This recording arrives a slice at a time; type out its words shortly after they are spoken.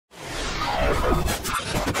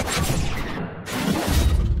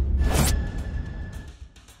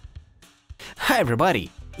Hi everybody!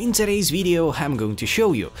 In today's video I'm going to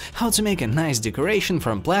show you how to make a nice decoration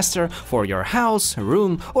from plaster for your house,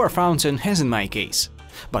 room or fountain, as in my case.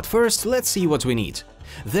 But first let's see what we need.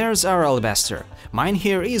 There's our alabaster. Mine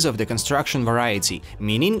here is of the construction variety,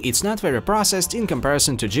 meaning it's not very processed in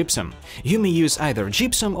comparison to gypsum. You may use either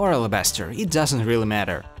gypsum or alabaster, it doesn't really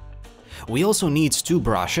matter. We also need 2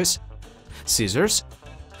 brushes, scissors,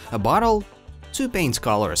 a bottle, 2 paint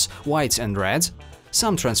colors, whites and reds,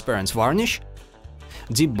 some transparent varnish,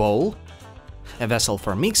 deep bowl, a vessel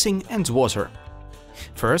for mixing and water.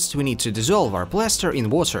 First, we need to dissolve our plaster in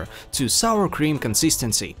water to sour cream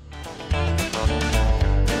consistency.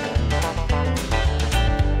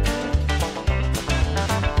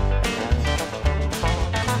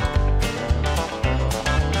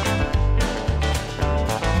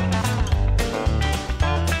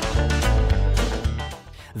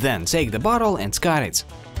 Then take the bottle and cut it.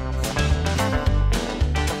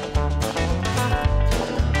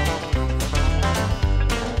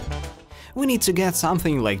 We need to get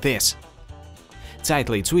something like this.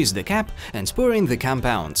 Tightly twist the cap and pour in the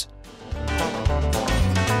compound.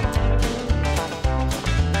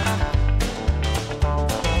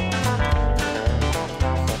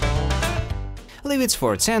 Leave it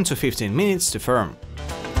for 10 to 15 minutes to firm.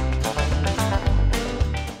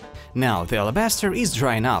 Now the alabaster is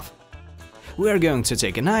dry enough. We are going to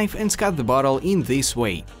take a knife and cut the bottle in this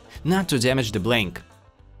way, not to damage the blank.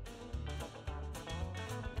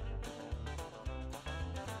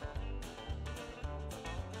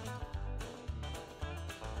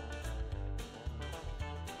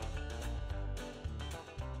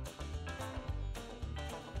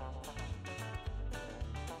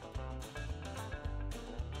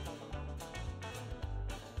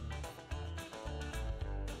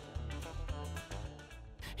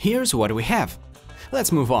 Here's what we have.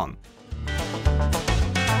 Let's move on.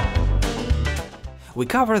 We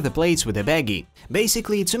cover the plates with a baggie,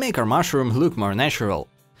 basically to make our mushroom look more natural,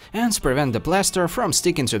 and prevent the plaster from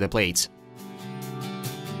sticking to the plates.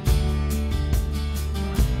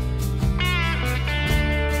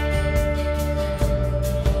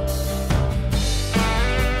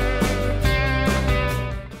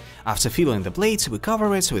 After filling the plates, we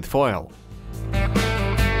cover it with foil.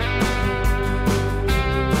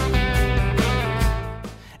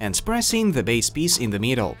 And press in the base piece in the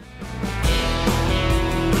middle.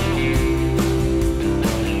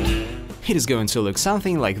 It is going to look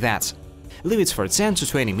something like that. Leave it for 10 to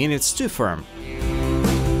 20 minutes to firm.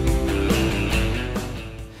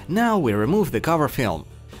 Now we remove the cover film.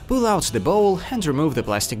 Pull out the bowl and remove the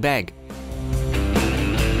plastic bag.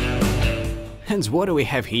 And what do we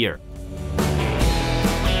have here?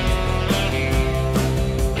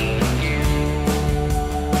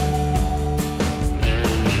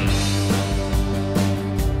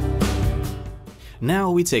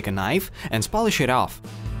 Now we take a knife and polish it off.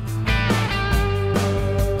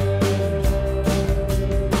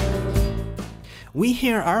 We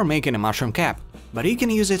here are making a mushroom cap, but you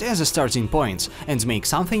can use it as a starting point and make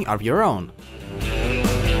something of your own.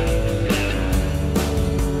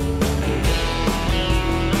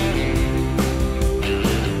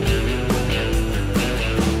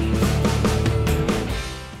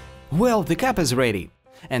 Well, the cap is ready,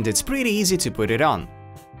 and it's pretty easy to put it on.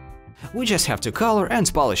 We just have to color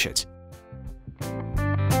and polish it.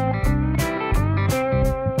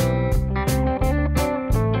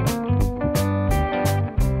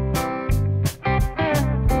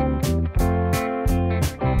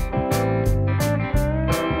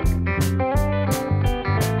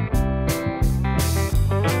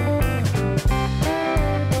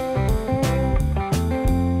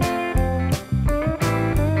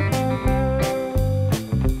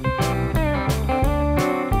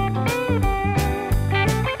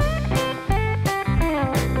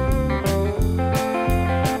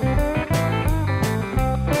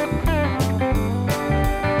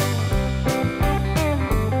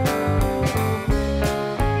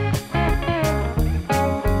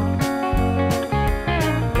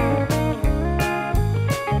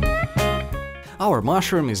 Our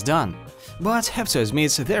mushroom is done, but have to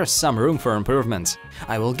admit there's some room for improvement.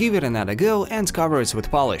 I will give it another go and cover it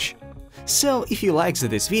with polish. So if you liked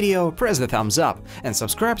this video, press the thumbs up and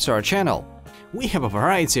subscribe to our channel. We have a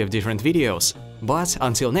variety of different videos. But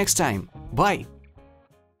until next time, bye!